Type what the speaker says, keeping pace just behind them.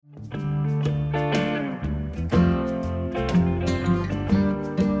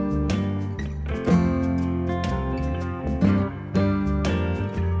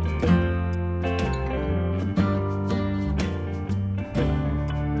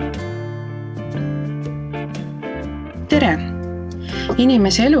Tere!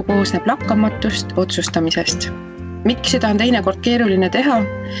 Inimese elu koosneb lakkamatust otsustamisest. Miks seda on teinekord keeruline teha,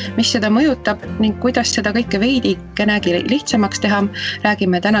 mis seda mõjutab ning kuidas seda kõike veidikenegi lihtsamaks teha,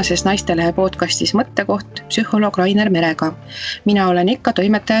 räägime tänases Naistelehe podcastis Mõttekoht psühholoog Rainer Merega. Mina olen ikka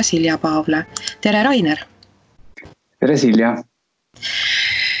toimetaja Silja Paavle. Tere, Rainer! Tere, Silja!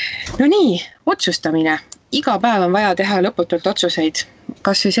 No nii, otsustamine. Iga päev on vaja teha lõputult otsuseid.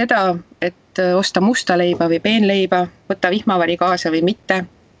 Kas või seda, et osta musta leiba või peenleiba, võtta vihmavari kaasa või mitte.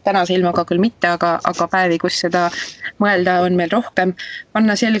 Tänase ilmaga küll mitte, aga päevi, kus seda mõelda on meil rohkem.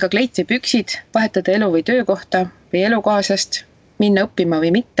 Panna selga kleit või püksid, vahetada elu või töökohta või elukaasast, minna õppima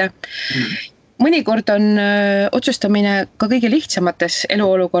või mitte. Mõnikord on otsustamine ka kõige lihtsamates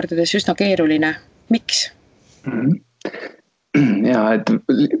eluolukordades üsna keeruline. Miks? Ja, et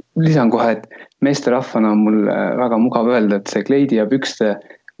lisan kohe, et meesterahvana on mul väga mugav öelda, et see kleidi ja pükste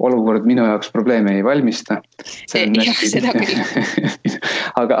olukord minu jaoks probleeme ei valmista. Seda küll.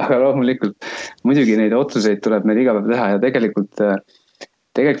 aga loomulikult, muidugi neid otsuseid tuleb meil iga päev teha ja tegelikult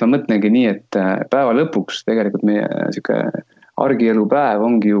ma mõtlengi nii, et päeva lõpuks tegelikult meie argielu päev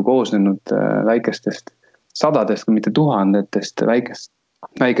ongi ju koosnenud väikestest sadadest, kui mitte tuhandetest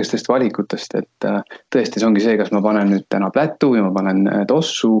väikestest valikutest, et tõesti see ongi see, kas ma panen nüüd täna plättu või ma panen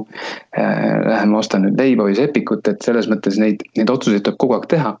tossu, lähen ma ostan nüüd leiba või sepikut, et selles mõttes neid otsuseid tuleb kogu aeg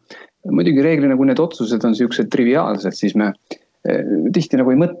teha. Muidugi reeglina, kui need otsused on sellised triviaalsed, siis me tihti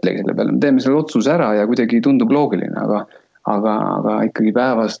nagu ei mõtlegi selle peale, me teeme selle otsuse ära ja kuidagi tundub loogiline, aga ikkagi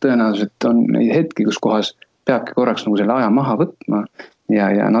päevas tõenäoliselt on neid hetki, kus kohas peabki korraks nagu selle aja maha võtma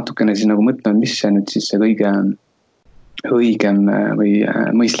ja natukene siis nagu mõtlema, mis see nüüd siis see kõige õigem või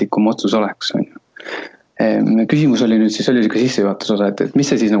mõistlikum otsus oleks. Küsimus oli nüüd siis, oli sissejuhatus osa, et mis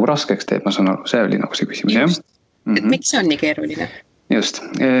see siis nagu raskeks teeb, ma saan aru, see oli nagu see küsimus, jah? Et miks see on nii keeruline? Just.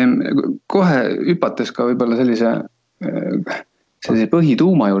 Kohe hüpates ka võib-olla sellise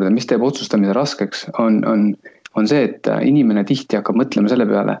põhituuma juurde, mis teeb otsustamise raskeks, on see, et inimene tihti hakkab mõtlema selle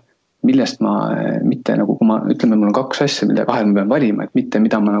peale, millest ma mitte nagu, kui ütleme, mul on kaks asja, mille vahel ma pean valima, et mitte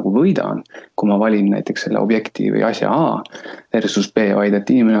mida ma nagu võidan, kui ma valin näiteks selle objekti või asja A versus B, vaid et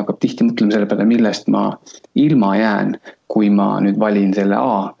inimene hakkab tihti mõtlema selle peale, millest ma ilma jään, kui ma nüüd valin selle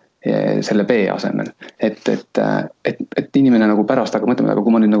A selle B asemel. Et inimene nagu pärast hakkab mõtlema, aga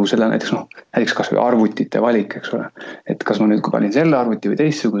kui ma nüüd nagu selle näiteks kas või arvutite valik, eks ole, et kas ma nüüd, kui valin selle arvuti või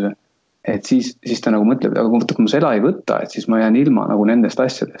teistsuguse, et siis ta nagu mõtleb, aga kui ma seda ei võta, et siis ma jään ilma nagu nendest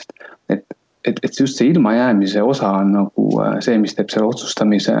asjadest. Et just see ilmajäämise osa on nagu see, mis teeb selle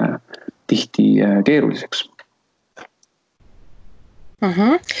otsustamise tihti keeruliseks.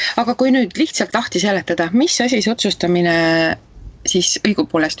 Aga kui nüüd lihtsalt lahti seletada, mis asi see otsustamine siis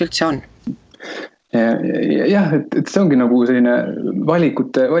õigupoolest üldse on? Jah, et see ongi nagu selline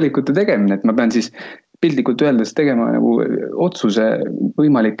valikute tegemine, et ma pean siis piltlikult öeldes tegema nagu otsuse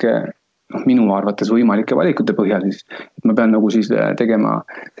võimalike minu arvates võimalike valikute põhjal, siis et ma pean nagu siis tegema,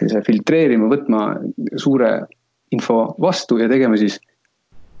 filtreerima, võtma suure info vastu ja tegema siis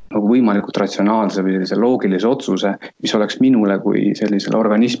nagu võimalikult ratsionaalse või loogilise otsuse, mis oleks minule kui sellisele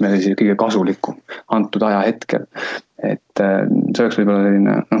organismile siis kõige kasulikum antud aja hetkel. Et see oleks võib-olla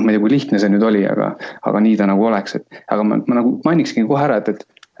selline, ma ei tea, kui lihtne see nüüd oli, aga nii ta nagu oleks. Aga ma nagu mainiksingi kohe ära,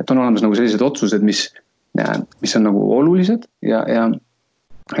 et on olemas nagu sellised otsused, mis on nagu olulised ja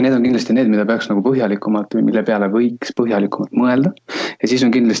need on kindlasti need, mida peaks nagu põhjalikumalt või mille peale võiks põhjalikumalt mõelda. Ja siis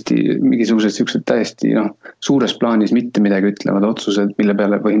on kindlasti mingisugused sellised täiesti suures plaanis mitte midagi ütlevad otsused, mille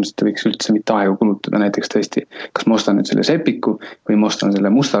peale põhimõtteliselt võiks üldse mitte aega kulutada. Näiteks tõesti, kas ma ostan nüüd selle sepiku või ma ostan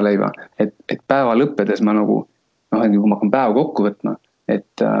selle musta leiva. Et päeva lõppedes ma nagu, kui ma hakkan päeva kokku võtma,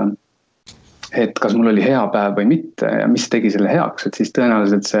 et kas mul oli hea päev või mitte ja mis tegi selle heaks, et siis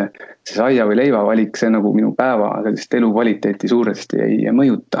tõenäoliselt see saia või leiva valik, see nagu minu päeva sellist elukvaliteeti suuresti ei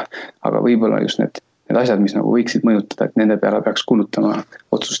mõjuta, aga võib-olla just need asjad, mis nagu võiksid mõjutada, et nende peale peaks kulutama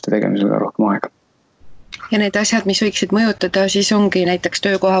otsuste tegemisele rohkem aega. Ja need asjad, mis võiksid mõjutada, siis ongi näiteks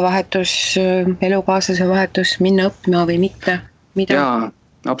töökoha vahetus, elukaaslase vahetus, minna õppima või mitte? Jaa,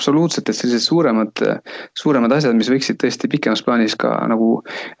 absoluutselt, et sellised suuremad asjad, mis võiksid tõesti pikemas plaanis ka nagu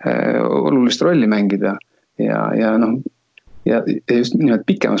olulist rolli mängida ja just nimelt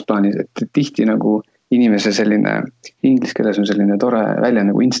pikemas plaanis, et tihti nagu inimese selline, inglise keeles on selline tore välja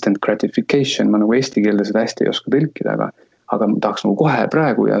nagu instant gratification, ma nagu eesti keelde seda hästi ei oska tõlkida, aga ma tahaks nagu kohe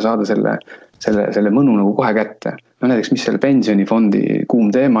praegu ja saada selle mõnu nagu kohe kätte. Näiteks, mis selle pensionifondi kuum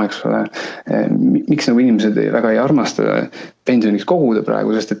teema, eks ole, miks nagu inimesed väga ei armasta pensioniks koguda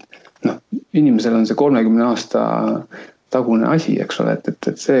praegu, sest et inimesel on see 30 aasta tagune asi, eks ole, et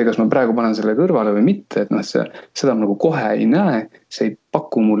see, kas ma praegu panen selle kõrvale või mitte, et seda nagu kohe ei näe, see ei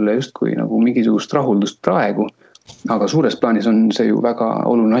paku mulle justkui nagu mingisugust rahuldust praegu, aga suures plaanis on see ju väga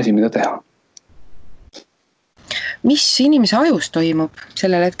oluline asi, mida teha. Mis inimese ajus toimub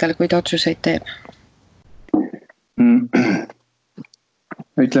sellel hetkel, kui ta otsuseid teeb?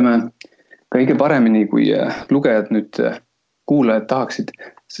 Ütleme, kõige paremini, kui lugejad nüüd, kuulajad tahaksid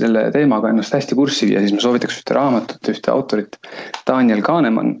selle teemaga ennast hästi kurssi viia, siis ma soovitaks ühte raamatut, ühte autorit, Daniel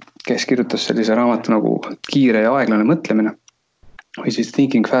Kahneman, kes kirjutas sellise raamatu nagu Kiire ja aeglane mõtlemine või siis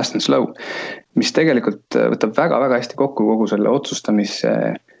Thinking Fast and Slow, mis tegelikult võtab väga-väga hästi kokku kogu selle otsustamise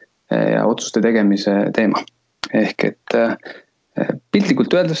ja otsuste tegemise teema. Ehk et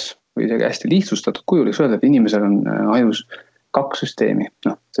piltlikult öeldes või isegi hästi lihtsustatud kujul võiks öelda, et inimesel on ajus 2 süsteemi.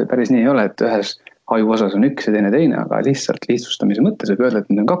 See päris nii ei ole, et ühes aju osas on üks ja teine, aga lihtsalt lihtsustamise mõttes võib öelda, et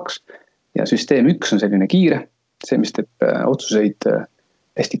need on 2. Ja süsteem 1 on selline kiire, see, mis teeb otsuseid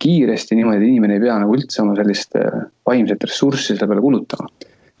hästi kiiresti, niimoodi, et inimene ei pea nagu üldse oma sellist vaimset ressurssi selle peale kulutama.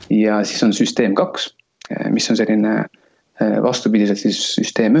 Ja siis on süsteem 2, mis on selline vastupidiselt siis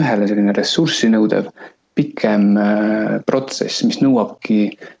süsteem 1, selline ressurssi nõudev pikem protsess, mis nõuabki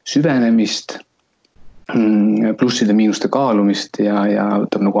süvenemist, plusside miinuste kaalumist ja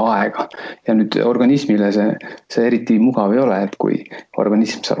võtab nagu aega. Ja nüüd organismile see eriti mugav ei ole, et kui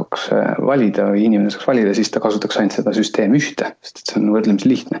organism saaks valida või inimene saaks valida, siis ta kasutaks ainult seda süsteem 1, sest see on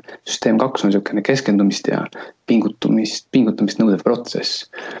võrdlemisi lihtne. Süsteem 2 on selline keskendumist ja pingutamist nõudev protsess.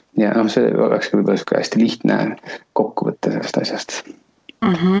 Ja see olekski võib-olla hästi lihtne kokkuvõte sellest asjast.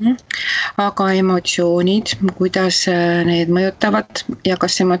 Aga emotsioonid, kuidas need mõjutavad ja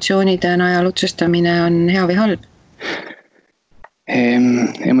kas emotsioonide najal otsustamine on hea või halb?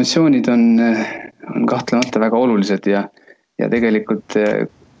 Emotsioonid on kahtlemata väga olulised ja tegelikult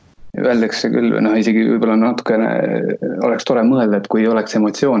öeldakse küll, isegi võib-olla natukene oleks tore mõelda, et kui oleks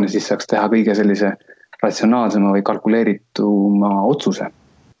emotsioone, siis saaks teha kõige sellise ratsionaalsema või kalkuleerituma otsuse.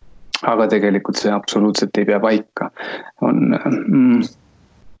 Aga tegelikult see absoluutselt ei pea paika.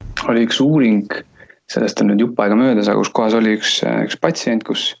 Oli üks uuring, sellest on nüüd jupp aega möödas, aga kus kohas oli üks patsient,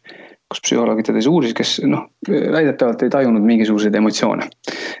 kus psühholoogid teda uuris, kes väidetavalt ei tajunud mingisuguseid emotsioone.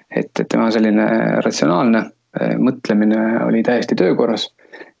 Et tema selline ratsionaalne mõtlemine oli täiesti töökorras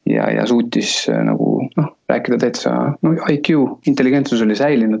ja suutis nagu rääkida täitsa, IQ, intelligentsus oli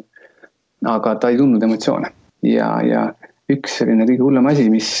säilinud, aga ta ei tundnud emotsioone. Ja üks selline kõige hullem asi,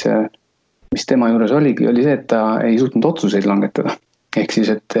 mis tema juures oli see, et ta ei suutnud otsuseid langetada. Ehk siis,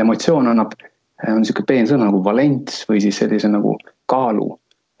 et emotsioon on selline peensõna nagu valents või siis sellise nagu kaalu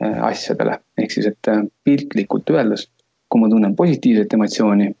asjadele. Ehk siis, et piltlikult öeldes, kui ma tunnen positiivset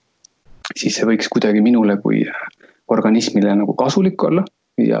emotsiooni, siis see võiks kuidagi minule kui organismile nagu kasulik olla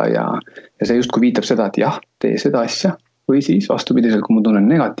ja see justkui viitab seda, et jah, tee seda asja või siis vastupidiselt, kui ma tunnen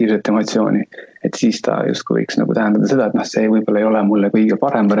negatiivset emotsiooni, et siis ta justkui võiks nagu tähendada seda, et see võib-olla ei ole mulle kõige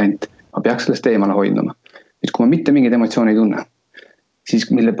parem variant, ma peaks sellest eemale hoiduma. Nüüd, kui ma mitte mingid emotsioone ei tunne, siis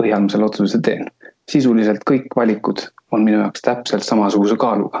mille põhjal ma selle otsuse teen. Sisuliselt kõik valikud on minu jaoks täpselt samasuguse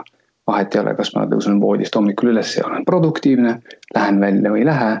kaaluga. Vahet ei ole, kas ma tõusen voodist hommikul üles ja olen produktiivne, lähen välja või ei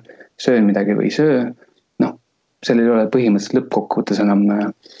lähe, söön midagi või ei söö. Sellel ei ole põhimõtteliselt lõppkokkuvõttes enam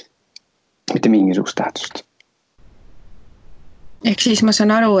mitte mingisugust tähtsust. Ehk siis ma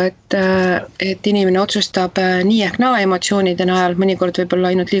saan aru, et inimene otsustab nii ehk naa emotsioonide najal, mõnikord võib-olla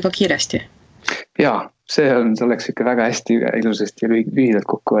ainult liiga kiiresti. Jaa, see oleks ikka väga hästi ilusasti ja lühidalt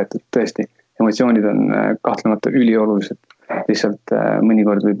kokku võetud. Tõesti, emotsioonid on kahtlemata üliolulised. Lihtsalt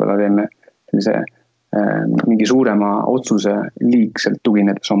mõnikord võib-olla teeme mingi suurema otsuse liigselt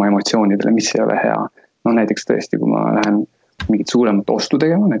tuginedes oma emotsioonidele, mis ei ole hea. Näiteks tõesti, kui ma lähen mingit suuremat ostu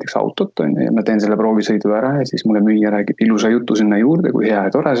tegema, näiteks autot, ja ma teen selle proovisõidu ära ja siis mulle müüja räägib ilusa jutu sinna juurde, kui hea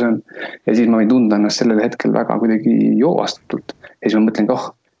ja tore see on. Ja siis ma võin tunda ennast sellel hetkel väga kuidagi joovastatult. Ja siis ma mõtlen,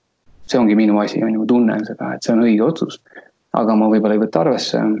 see ongi minu asi, ma tunnen seda, et see on õige otsus. Aga ma võib-olla ei võtta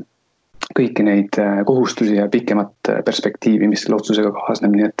arvesse kõiki neid kohustusi ja pikemat perspektiivi, mis selle otsusega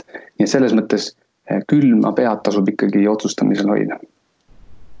kaasneb. Nii et selles mõttes külma pead tasub ikkagi otsustamisel hoida.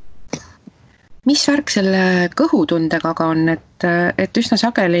 Mis värk selle kõhutundega ka on, et üsna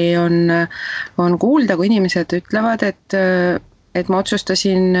sageli on kuulda, kui inimesed ütlevad, et ma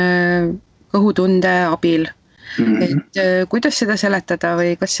otsustasin kõhutunde abil. Et kuidas seda seletada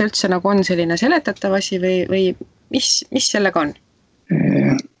või kas see üldse nagu on selline seletatav asi või mis sellega on?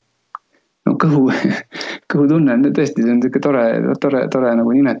 Kõhutunne on tõesti, see on tore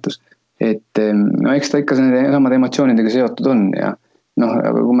nagu nimetus, et eks ta ikka samade emotsioonidega seotud on ja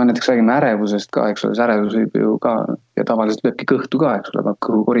aga kui me näiteks räägime ärevusest ka, eks ole, see ärevus võib ju ka ja tavaliselt peabki kõhtu ka, eks ole,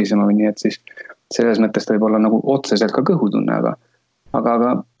 kõhu korisema või nii, et siis selles mõttes ta võib olla nagu otseselt ka kõhutunne,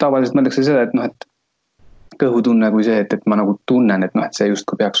 aga tavaliselt mõeldakse seda, et kõhutunne kui see, et ma nagu tunnen, et see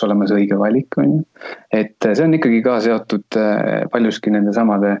justkui peaks olema see õige valik, on ju. Et see on ikkagi ka seotud paljuski nende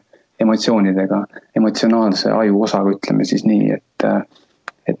samade emotsioonidega, emotsionaalse aju osaga, ütleme siis nii,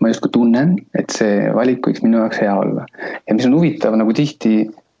 et ma justkui tunnen, et see valik võiks minu jaoks hea olla. Ja mis on huvitav, nagu tihti,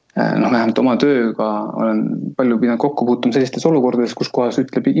 vähemalt oma tööga olen palju pidanud kokku puutuma sellistes olukordades, kus kohas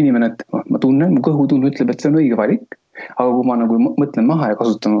ütleb inimene, et ma tunnen, mu kõhutunne ütleb, et see on õige valik. Aga kui ma nagu mõtlen maha ja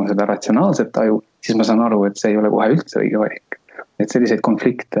kasutan seda ratsionaalset aju, siis ma saan aru, et see ei ole kohe üldse õige valik. Et selliseid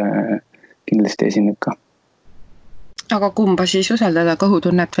konflikte kindlasti esineb ka. Aga kumba siis usaldada,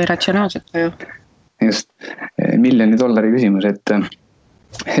 kõhutunnet või ratsionaalset aju? Just, $1 miljoni küsimus, et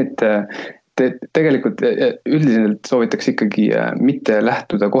tegelikult üldiselt soovitakse ikkagi mitte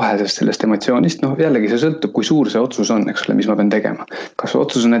lähtuda kohesest sellest emotsioonist. Jällegi see sõltub, kui suur see otsus on, eks ole, mis ma pean tegema. Kas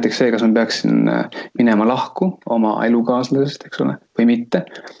otsus on näiteks see, kas ma peaksin minema lahku oma elukaaslasest, eks ole, või mitte.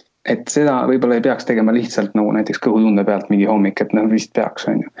 Et seda võib-olla ei peaks tegema lihtsalt nagu näiteks kõhutunde pealt mingi hommik, et vist peaks,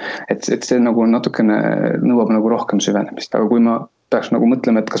 on ju. Et see nagu natukene nõuab nagu rohkem süvenemist. Aga kui ma peaks nagu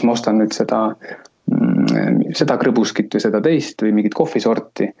mõtlema, et kas ma ostan nüüd seda krõbuskit või seda teist või mingit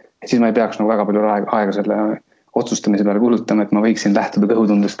kohvisorti, siis ma ei peaks nagu väga palju aega selle otsustamise peale kulutama, et ma võiksin lähtuda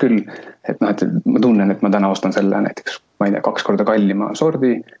kõhutundest küll, et ma tunnen, et ma täna ostan selle näiteks, ma ei tea, 2 korda kallima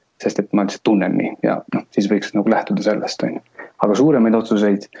sordi, sest et ma lihtsalt tunnen nii ja siis võiks nagu lähtuda sellest, on ju. Aga suuremaid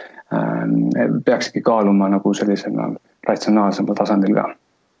otsuseid peakski kaaluma nagu sellisena ratsionaalsemal tasandil ka.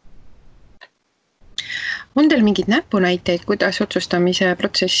 On teil mingid näpunäiteid, kuidas otsustamise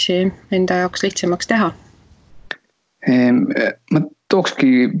protsessi enda jaoks lihtsamaks teha? Ma tookski,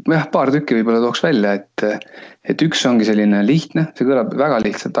 paar tükki võib-olla tooks välja, et üks ongi selline lihtne, see kõlab väga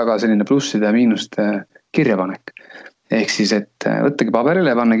lihtsalt, aga selline plusside ja miinuste kirjapanek. Ehk siis, et võttagi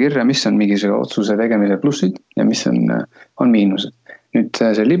paberile ja panna kirja, mis on mingisuguse otsuse tegemise plussid ja mis on miinused. Nüüd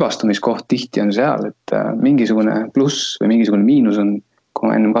see libastumiskoht tihti on seal, et mingisugune pluss või mingisugune miinus on, kui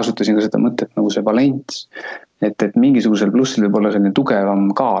ma enne kasutasin ka seda mõtet nagu see valents, et mingisugusel plussil võib olla selline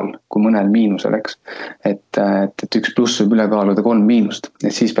tugevam kaal kui mõnel miinusel, eks. Et üks pluss võib üle kaaluda 3 miinust,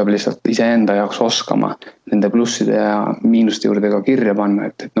 et siis peab lihtsalt iseenda jaoks oskama nende plusside ja miinuste juurde ka kirja panna,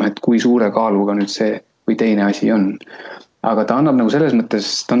 et kui suure kaaluga nüüd see või teine asi on. Aga ta annab nagu selles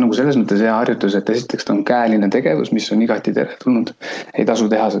mõttes hea harjutus, et esiteks ta on käeline tegevus, mis on igati teretulnud. Ei tasu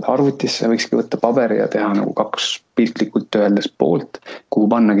teha seda arvutisse, võikski võtta paberi ja teha nagu 2 piltlikult öeldes poolt, kuhu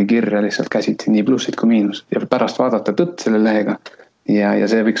pannagi kirja lihtsalt käsitsi nii plussid kui miinus. Ja pärast vaadata tõtt selle lehega ja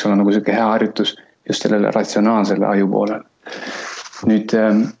see võiks olla nagu selline hea harjutus just sellele ratsionaalsele aju poolele. Nüüd,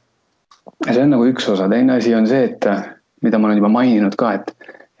 see on nagu üks osa. Teine asi on see, et mida ma olen juba maininud ka,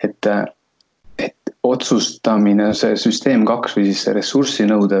 et otsustamine, see süsteem 2 või siis see ressurssi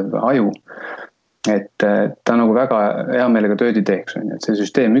nõudev aju, et ta nagu väga hea meelega tööd ei teeks, et see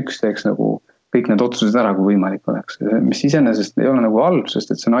süsteem 1 teeks nagu kõik need otsused ära, kui võimalik oleks, mis iseenesest ei ole nagu halb,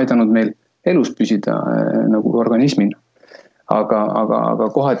 sest et see on aidanud meil elus püsida nagu organismina. Aga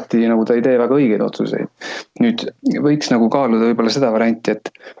kohati nagu ta ei tee väga õigeid otsuseid. Nüüd võiks nagu kaaluda võib-olla seda varianti,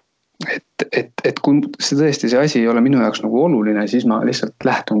 et kui see asi ei ole minu jaoks nagu oluline, siis ma lihtsalt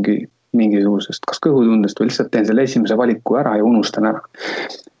lähtungi mingisugusest kas kõhutundest või lihtsalt teen selle esimese valiku ära ja unustan ära.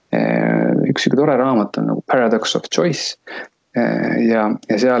 Üks tore raamat on nagu Paradox of Choice ja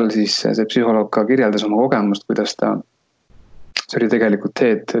seal siis see psühholoog ka kirjeldas oma kogemust, kuidas see oli tegelikult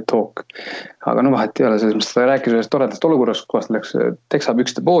TED Talk, aga vahet ei ole, selles mõttes ta rääkis ühest toredast olukorrast, kus ta läks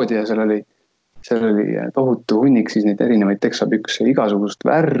teksapükste poodi ja seal oli tohutu hunnik siis neid erinevaid teksapükse, igasugust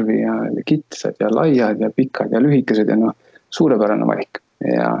värvi ja kitsad ja laiad ja pikad ja lühikesed ja suurepärane valik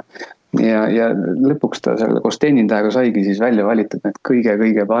ja lõpuks ta selle koos teenindajaga saigi siis välja valitud need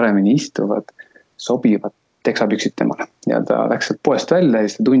kõige paremini istuvad, sobivad teksapüksid temale ja ta läks sealt poest välja ja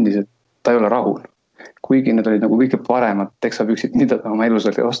siis ta tundis, et ta ei ole rahul. Kuigi need olid nagu kõige paremad teksapüksid, mida ta oma elus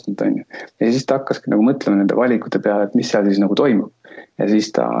oli ostnud, on ju. Ja siis ta hakkaski nagu mõtlema nende valikute peale, et mis seal siis nagu toimub. Ja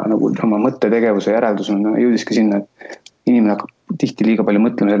siis ta nagu oma mõttetegevuse järeldusena jõudiski sinna, et inimene hakkab tihti liiga palju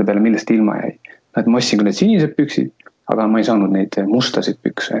mõtlema selle peale, millest ilma jäi. Et ma ostsin ka need sinised püksid, aga ma ei saanud neid mustasid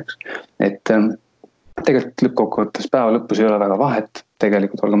pükse, eks. Et tegelikult lõppkokkuvõttes päeva lõpus ei ole väga vahet,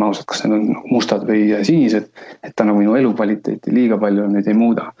 tegelikult olgem ausad, kas need on mustad või sinised, et ta nagu minu elukvaliteeti liiga palju nüüd ei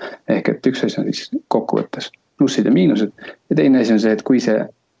muuda. Ehk et üks asi on siis kokkuvõttes plussid ja miinused ja teine asi on see, et kui see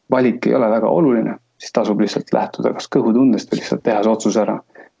valik ei ole väga oluline, siis tasub lihtsalt lähtuda kas kõhutundest või lihtsalt teha see otsus ära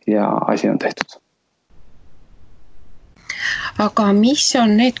ja asi on tehtud. Aga mis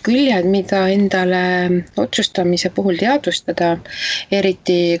on need küljed, mida endale otsustamise puhul teadvustada,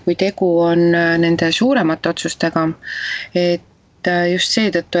 eriti kui tegu on nende suuremate otsustega, et just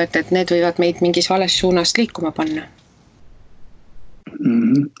seetõttu, et need võivad meid mingis vales suunas liikuma panna?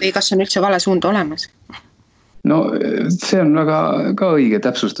 Või kas on üldse vale suund olemas? no see on väga ka õige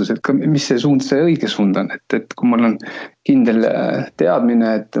täpsustus, et ka, mis see õige suund on, et kui mul on kindel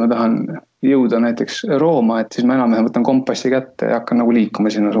teadmine, et ma tahan jõuda näiteks Rooma, et siis ma enam-vähem võtan kompassi kätte ja hakkan nagu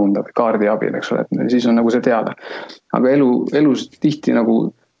liikuma sinna suunda või kaardi abil, eks ole, et siis on nagu see teada. Aga elus tihti nagu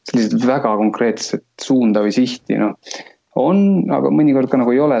sellised väga konkreetset suunda või sihti, noh, on, aga mõnikord ka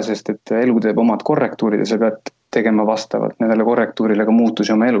nagu ei ole, sest et elu teeb omad korrektuurid ja sa pead tegema vastavalt nendele korrektuurile ka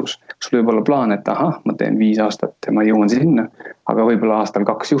muutusi oma elus. Sul võib olla plaan, et ahah, ma teen 5 aastat ja ma jõuan sinna, aga võib-olla aastal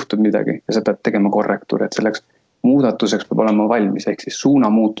 2 juhtub midagi ja sa pead tegema korrektuuri, et selleks muudatuseks peab olema valmis, ehk siis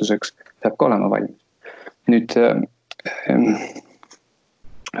suunamuutuseks peab ka olema valmis. Nüüd,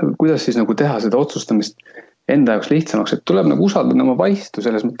 kuidas siis nagu teha seda otsustamist enda jaoks lihtsamaks, et tuleb nagu usaldada oma vaistu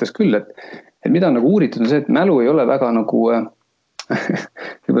selles mõttes küll, et mida on nagu uuritud on see, et mälu ei ole väga nagu,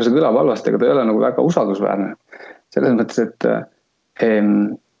 juba see kõlab halvasti, aga ta ei ole nagu väga usaldusväärne. Selles mõttes, et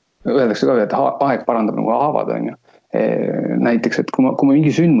öeldakse ka, et aeg parandab nagu haavad, on ju. Näiteks, et kui ma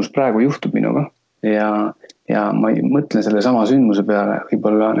mingi sündmus praegu juhtub minuga ja ma mõtlen selle sama sündmuse peale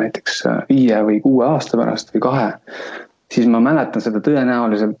võib-olla näiteks 5 või 6 aasta pärast või 2, siis ma mäletan seda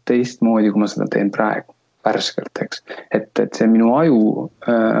tõenäoliselt teistmoodi, kui ma seda teen praegu värskelt, eks. Et see minu aju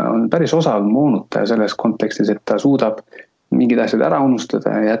on päris osav moonutaja selles kontekstis, et ta suudab mingid asjad ära unustada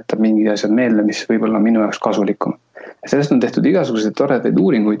ja jätab mingid asjad meelde, mis võib-olla minu jaoks kasulikum. Ja sellest on tehtud igasuguseid toredaid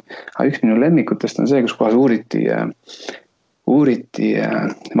uuringuid, aga üks minu lemmikutest on see, kus kohas uuriti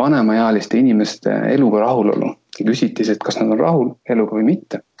vanemaealiste inimeste eluga rahulolu. Küsiti, et kas nad on rahul eluga või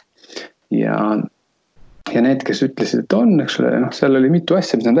mitte. Ja need, kes ütlesid, et on, eks ole, seal oli mitu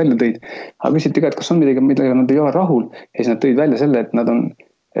asja, mis nad välja tõid, aga küsiti ka, et kas on midagi, millega nad ei ole rahul, ja siis nad tõid välja selle, et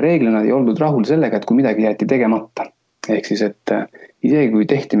reeglina ei olnud rahul sellega, et kui midagi jäeti tegemata. Ehk siis, et isegi kui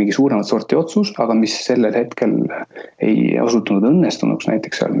tehti mingi suuremat sorti otsus, aga mis sellel hetkel ei osutunud õnnestunuks,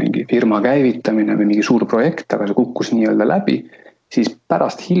 näiteks seal mingi firma käivitamine või mingi suur projekt, aga see kukkus nii-öelda läbi, siis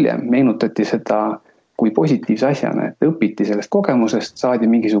pärast hiljem meenutati seda kui positiivse asjana, et õpiti sellest kogemusest, saadi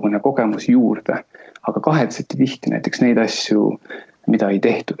mingisugune kogemus juurde. Aga kahetseti tihti näiteks neid asju, mida ei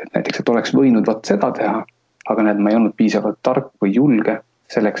tehtud, et näiteks, et oleks võinud seda teha, aga näed, ma ei olnud piisavalt tark või julge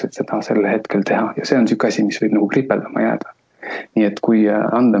selleks, et seda sel hetkel teha. Ja see on siuke asi, mis võib nagu kripeldama jääda. Nii et kui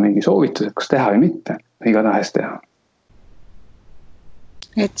anda mingi soovitus, et kas teha või mitte, või igatahes teha.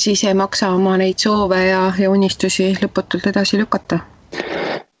 Et siis ei maksa oma neid soove ja unistusi lõputult edasi lükata?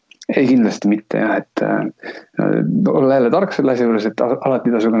 Ei, kindlasti mitte jah, et olla jälle tark selle asja juures, et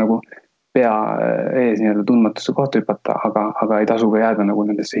alati tasuga nagu pea ees nii-öelda tundmatusse kohta hüpata, aga ei tasuga jääda nagu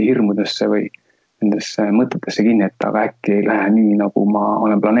nendesse hirmudesse või nendesse mõtetesse kinni, et aga äkki ei lähe nii, nagu ma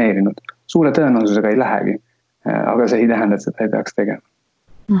olen planeerinud. Suure tõenäosusega ei lähegi, aga see ei tähenda, et seda ei peaks tegema.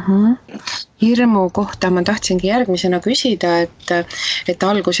 Hirmu kohta ma tahtsingi järgmisena küsida, et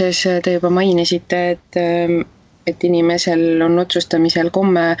alguses te juba mainisite, et inimesel on otsustamisel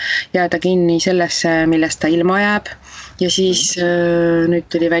komme jääda kinni sellesse, millest ta ilma jääb. Ja siis nüüd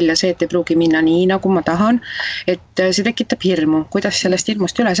tuli välja see, et ei pruugi minna nii, nagu ma tahan. Et see tekitab hirmu. Kuidas sellest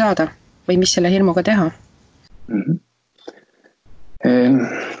hirmust üle saada? Või mis selle hirmuga teha?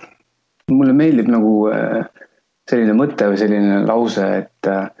 Mulle meeldib nagu selline mõte või selline lause,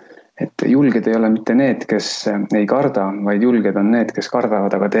 et julged ei ole mitte need, kes ei karda, vaid julged on need, kes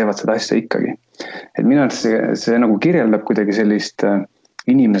kardavad, aga teevad seda asja ikkagi. Et minu arvates see nagu kirjeldab kuidagi sellist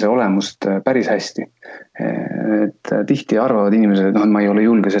inimese olemust päris hästi. Et tihti arvavad inimesed, et ma ei ole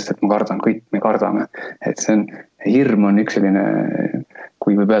julge, sest et ma kardan, kõik me kardame. Et hirm on üks selline,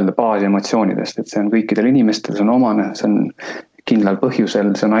 kui võib öelda, baas emotsioonidest, et see on kõikidel inimestel, see on omane, see on kindlal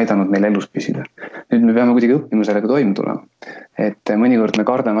põhjusel, see on aidanud meil elus püsida. Nüüd me peame kuidagi õppima sellega toime tulema. Et mõnikord me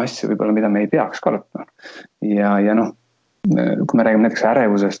kardame asju võib-olla, mida me ei peaks kartma. Ja kui me räägime näiteks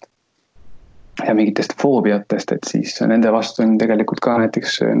ärevusest ja mingitest foobiatest, et siis nende vastu on tegelikult ka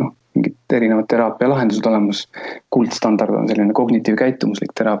näiteks mingid erinevad teraapia lahendused olemas. Kuldstandard on selline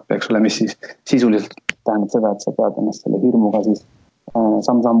kognitiivkäitumuslik teraapia, eks ole, mis siis sisuliselt tähendab seda, et sa pead ennast selle hirmuga siis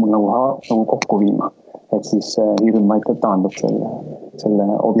samm-sammul nagu kokku viima. Et siis hirm vaikselt taandub selle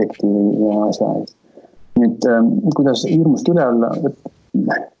objekti ja asja ees. Nüüd, kuidas hirmust üle olla,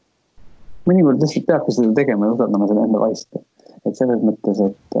 mõnikord lihtsalt peabki seda tegema ja usaldama selle enda vaistu. Et selles mõttes,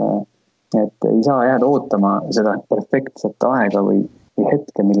 et ei saa jääda ootama seda perfektset aega või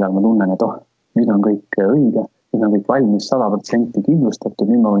hetke, millal ma tunnen, et nüüd on kõik õige, nüüd on kõik valmis 100% kindlustatud,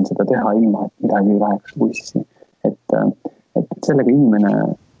 nüüd ma võin seda teha ilma, et midagi ei läheks bussi. Et sellega inimene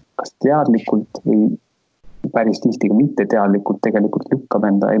kas teadlikult või päris tihti ka mitte teadlikult tegelikult lükkab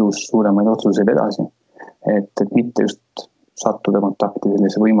enda elus suuremaid otsuseid edasi. Et mitte just sattuda kontakti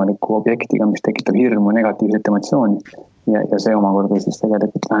sellise võimaliku objektiga, mis tekitab hirmu negatiivset emotsiooni. Ja see omakorda siis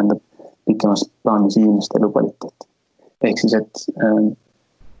tegelikult tähendab pikemas plaanis inimeste elukvaliteeti. Ehk siis, et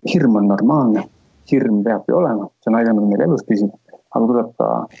hirm on normaalne, hirm peab ju olema, see on aidanud meil elus püsida, aga tuleb ka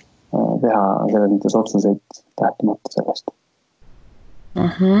teha selles mõttes otsuseid lähtumata sellest.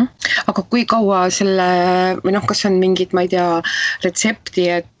 Aga kui kaua selle, või kas on mingid, ma ei tea, retsepti,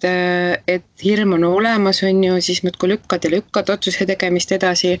 et hirm on olemas, on ju, siis muudkui lükkad otsuse tegemist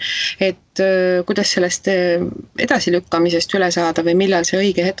edasi, et kuidas sellest edasi lükkamisest üle saada või millal see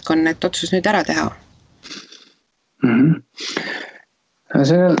õige hetk on, et otsus nüüd ära teha?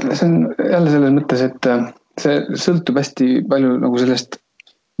 See on jälle selles mõttes, et see sõltub hästi palju nagu sellest,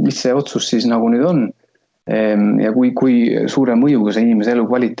 mis see otsus siis nagu nüüd on. Ja kui suure mõjuga see inimese elu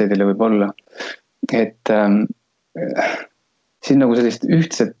kvaliteedile võib olla, et siin nagu sellist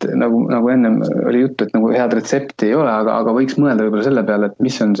ühtset, nagu ennem oli juttu, et nagu head retsepti ei ole, aga võiks mõelda võib-olla selle peale, et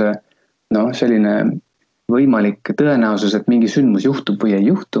mis on see selline võimalik tõenäosus, et mingi sündmus juhtub või ei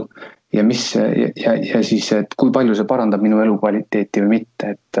juhtu ja siis, et kui palju see parandab minu elu kvaliteeti või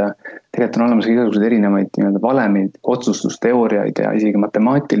mitte, et tegelikult on olemas igasugused erinevaid valemeid, otsustusteooriaid ja isegi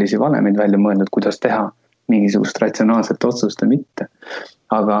matemaatilisi valemeid välja mõeldud, kuidas teha mingisugust ratsionaalset otsust või mitte.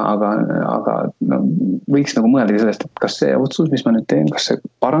 Aga võiks nagu mõelda sellest, et kas see otsus, mis ma nüüd teen, kas see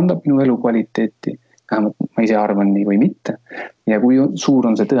parandab minu elu kvaliteeti, vähemalt ma ise arvan nii või mitte. Ja kui suur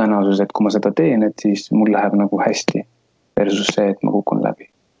on see tõenäosus, et kui ma seda teen, et siis mul läheb nagu hästi versus see, et ma kukun läbi.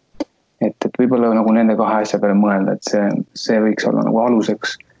 Et võib-olla nagu nende kahe asja peale mõelda, et see võiks olla nagu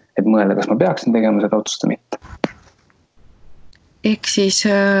aluseks, et mõelda, kas ma peaksin tegema seda otsust või mitte. Ehk siis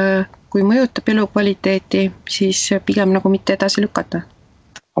kui mõjutab elu kvaliteeti, siis pigem nagu mitte edasi lükata?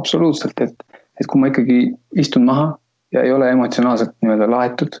 Absoluutselt, et kui ma ikkagi istun maha ja ei ole emotsionaalselt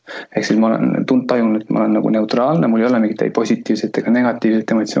laetud, ehk siis ma olen tajun, et ma olen nagu neutraalne, mul ei ole mingit ei positiivset ega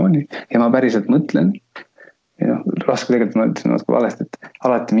negatiivset emotsiooni ja ma päriselt mõtlen, ja raske tegelikult ma ütlesin natuke valesti, et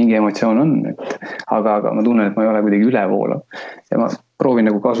alati mingi emotsioon on, aga ma tunnen, et ma ei ole kuidagi ülevoolav ja ma proovin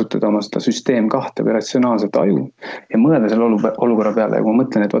nagu kasutada oma seda süsteem 2 või ratsionaalset aju ja mõelda selle olukorra peale ja kui ma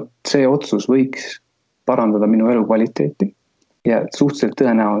mõtlen, et see otsus võiks parandada minu elu kvaliteeti ja suhteliselt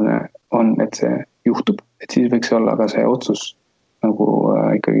tõenäoline on, et see juhtub, et siis võiks olla ka see otsus nagu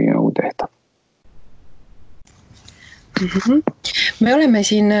ikkagi nagu tehtav. Me oleme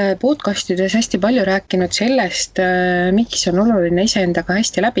siin podcastides hästi palju rääkinud sellest, miks on oluline iseendaga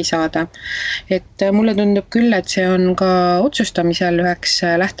hästi läbi saada. Et mulle tundub küll, et see on ka otsustamisel üheks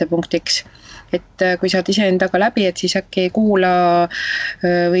lähtepunktiks. Et kui saad iseendaga läbi, et siis äkki ei kuula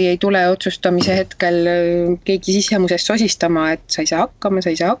või ei tule otsustamise hetkel keegi sisemusest sosistama, et sa ei saa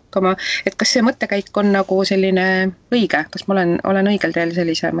hakkama. Et kas see mõttekäik on nagu selline õige? Kas ma olen õigel teel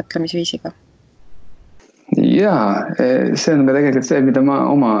sellise mõtlemisviisiga? Jaa, see on ka tegelikult see, mida ma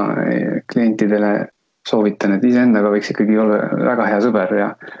oma klientidele soovitan, et iseendaga võiks ikkagi olla väga hea sõber ja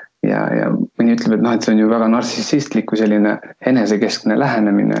mõni ütleb, et see on ju väga narsissistlik või selline enesekeskne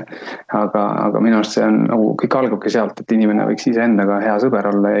lähenemine, aga minu arust see on nagu kõik algabki sealt, et inimene võiks iseendaga hea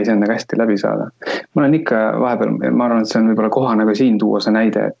sõber olla ja iseendaga hästi läbi saada. Ma olen ikka vahepeal, ma arvan, et see on võib-olla kohane ka siin tuua see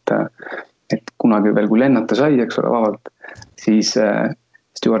näide, et kunagi veel kui lennata sai, eks ole, vabalt, siis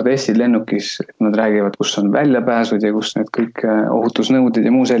stjuardessid lennukis, nad räägivad, kus on väljapääsud ja kus need kõik ohutusnõuded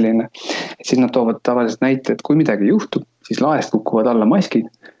ja muu selline. Et siis nad toovad tavaliselt näite, et kui midagi juhtub, siis laest kukuvad alla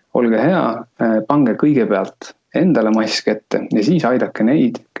maskid, olge hea, pange kõigepealt endale mask ette ja siis aidake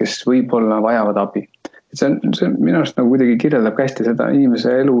neid, kes võib-olla vajavad abi. See minu arust nagu kuidagi kirjeldab hästi seda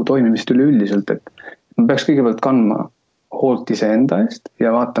inimese elu toimimist üleüldiselt, et ma peaks kõigepealt kandma hoolt iseenda eest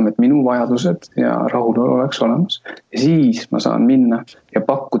ja vaatama, et minu vajadused ja rahulolu oleks olemas. Ja siis ma saan minna ja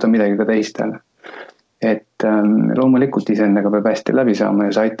pakkuda midagi ka teistele. Et loomulikult iseendaga peab hästi läbi saama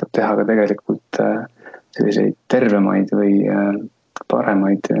ja see aitab teha ka tegelikult selliseid tervemaid või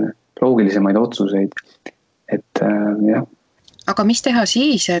paremaid, loogilisemaid otsuseid. Et jah. Aga mis teha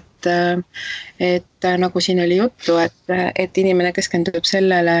siis, et nagu siin oli juttu, et inimene keskendub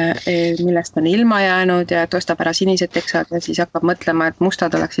sellele, millest on ilma jäänud ja et ostab ära sinised teksad ja siis hakkab mõtlema, et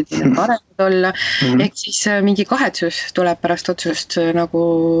mustad oleksid paremad olla. Ehk siis mingi kahetsus tuleb pärast otsust nagu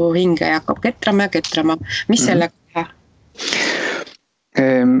hinge ja hakkab ketrama. Mis sellega teha?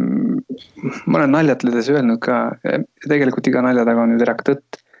 Ma olen naljatledes öelnud ka, tegelikult iga nalja taga on ju teraka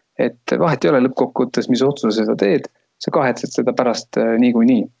tõtt, et vahet ei ole lõppkokkuvõttes, mis otsuse sa teed, sa kahetsed seda pärast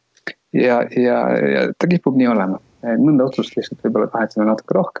niikuinii. Ja ta kipub nii olema. Mõnda otsust lihtsalt võib-olla kahetseda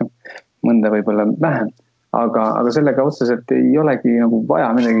natuke rohkem, mõnda võib-olla vähem, aga sellega otseselt ei olegi nagu vaja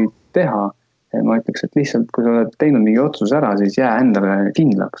midagi teha. Ma ütleks, et lihtsalt kui sa oled teinud mingi otsus ära, siis jää endale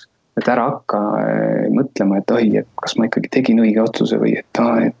kindlaks. Et ära hakka mõtlema, et kas ma ikkagi tegin õige otsuse või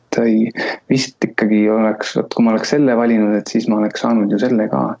et vist ikkagi oleks, kui ma oleks selle valinud, et siis ma oleks saanud ju selle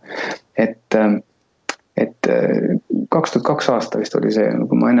ka. Et 2002 aasta vist oli see,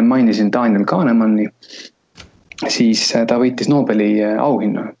 kui ma enne mainisin Daniel Kahnemanni, siis ta võitis Nobeli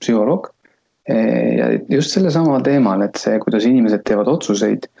auhinna, psühholoog. Ja just selle sama teemal, et see, kuidas inimesed teevad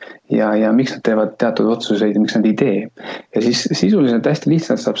otsuseid ja miks nad teevad teatud otsuseid ja miks nad ei tee. Ja siis sisuliselt hästi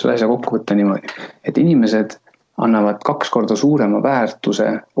lihtsalt saab selle asja kokku võtta niimoodi, et inimesed annavad 2 korda suurema väärtuse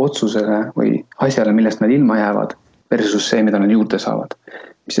otsusele või asjale, millest nad ilma jäävad versus see, mida nad juurde saavad.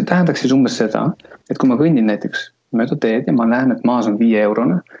 Mis see tähendaks siis umbes seda, et kui ma kõnnin näiteks mööda teed ja ma näen, et maas on 5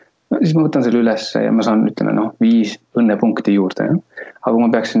 eurone, siis ma võtan selle üles ja ma saan, 5 õnnepunkti juurde. Ja? Aga kui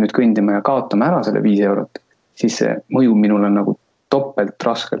ma peaksin nüüd kõndima ja kaotama ära selle 5 eurot, siis see mõjub minul on nagu topelt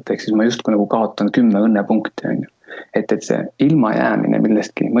raskelt, ehk siis ma justkui nagu kaotan 10 õnnepunkti. Et see ilmajäämine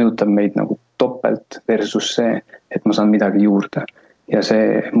millestki mõjutab meid nagu topelt versus see, et ma saan midagi juurde. Ja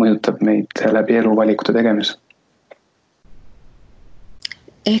see mõjutab meid läbi elu valikute tegemise.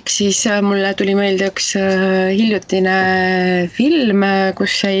 Ehk siis mulle tuli meelde üks hiljutine film,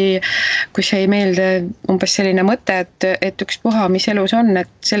 kus jäi meelde umbes selline mõte, et ükspuha, mis elus on,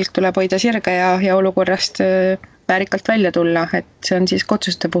 et selg tuleb hoida sirge ja olukorrast väärikalt välja tulla, et see on siis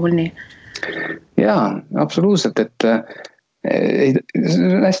otsuste puhul nii. Jaa, absoluutselt, et see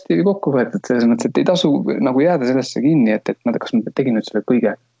on hästi kokku võetud selles mõttes, et ei tasu nagu jääda sellesse kinni, et kas ma tegin nüüd selle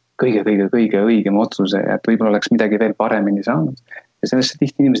kõige õigem otsuse ja et võib-olla oleks midagi veel paremini saanud. Ja sellesse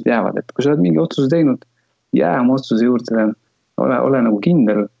tihti inimesed jäävad, et kui sa oled mingi otsuse teinud, jää oma otsuse juurde, ole nagu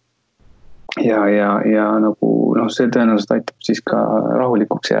kindel ja nagu see tõenäoliselt aitab siis ka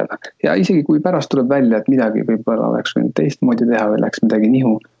rahulikuks jääda. Ja isegi kui pärast tuleb välja, et midagi võib-olla oleks võinud teistmoodi teha või läks midagi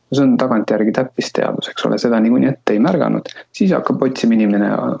nihu, see on tagantjärgi täppisteadus, eks ole, seda niikuinii ette ei märganud, siis hakkab otsima inimene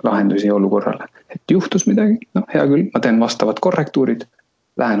lahendusi olukorrale. Et juhtus midagi, hea küll, ma teen vastavad korrektuurid,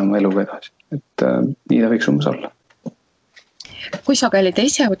 lähen oma eluga edasi, et nii ta võiks umbes olla. Kui sageli te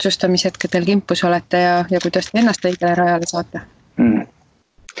ise otsustamishetkedel kimpus olete ja kuidas te ennast õigele rajale saate?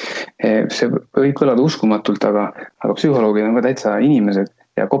 See võib kõlada uskumatult, aga psühholoogid on ka täitsa inimesed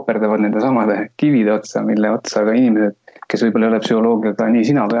ja koperdavad nende samade kivide otsa, mille otsa ka inimesed, kes võib-olla ei ole psühholoogiaga nii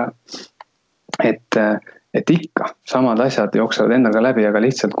sina peal. Et ikka samad asjad jooksevad endaga läbi, aga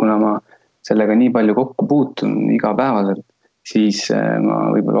lihtsalt kuna ma sellega nii palju kokku puutun igapäevaselt, siis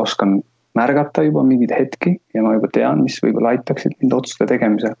ma võib-olla oskan märgata juba mingid hetki ja ma juba tean, mis võib-olla aitaksid mind otsuste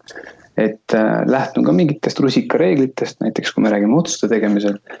tegemisel. Et lähtun ka mingitest rusikareeglitest, näiteks kui me räägime otsuste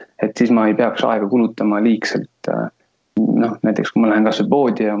tegemisel, et siis ma ei peaks aega kulutama liigselt. Näiteks kui ma lähen kasvõi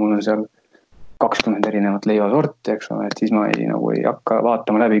poodi ja mul on seal 20 erinevat leivasorti, eks ole, et siis ma ei hakka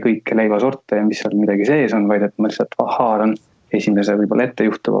vaatama läbi kõike leivasorte ja mis seal midagi sees on, vaid et ma lihtsalt haaran esimese võib-olla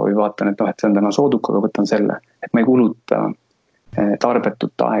ettejuhtuva või vaatan, et see on täna soodukaga, võtan selle, et ma ei kuluta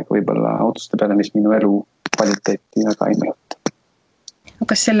tarbetut aega võib-olla otsuste peale, mis minu elu kvaliteeti väga ei mõjuta.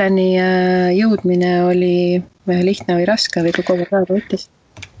 Kas selleni jõudmine oli lihtne või raske või kui kogu aega võttis?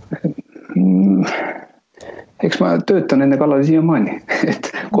 Eks ma töötan enne kallal siiamaani, et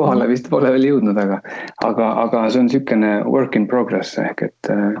kohale vist pole veel jõudnud, aga see on selline work in progress, ehk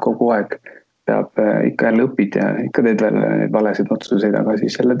et kogu aeg peab ikka jälle õpid ja ikka teed veel valesid otsuseid, aga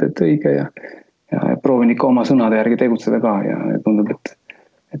siis jälle teed õige ja proovin ikka oma sõnade järgi tegutseda ka ja tundub,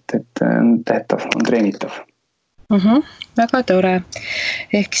 et on tehtav, on treenitav. Väga tore.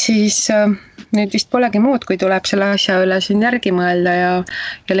 Ehk siis nüüd vist polegi muud, kui tuleb selle asja üle siin järgi mõelda ja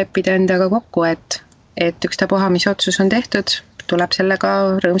leppida endaga kokku, et ükstapuha, mis otsus on tehtud, tuleb sellega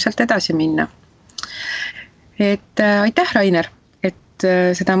rõõmsalt edasi minna. Et aitäh, Rainer, et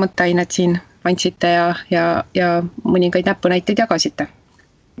seda mõtteainet siin andsite ja mõningaid näpunäiteid jagasite.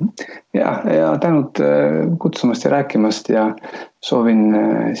 Ja tänud kutsumast ja rääkimast ja soovin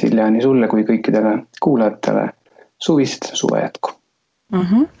Silja nii sulle kui kõikidele kuulajatele suvist suve jätku.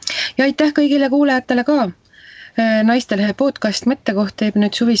 Ja aitäh kõigile kuulajatele ka. Naistelehe podcast Mõttekoht teeb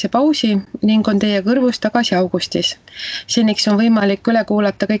nüüd suvise pausi ning on teie kõrvus tagasi augustis. Seniks on võimalik üle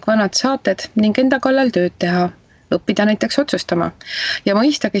kuulata kõik vanad saated ning enda kallal tööd teha. Õppida näiteks otsustama. Ja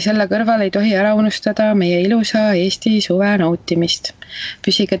mõistagi selle kõrval ei tohi ära unustada meie ilusa Eesti suve nautimist.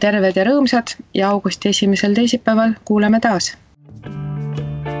 Püsige terved ja rõõmsad ja augusti 1. teisipäeval kuuleme taas.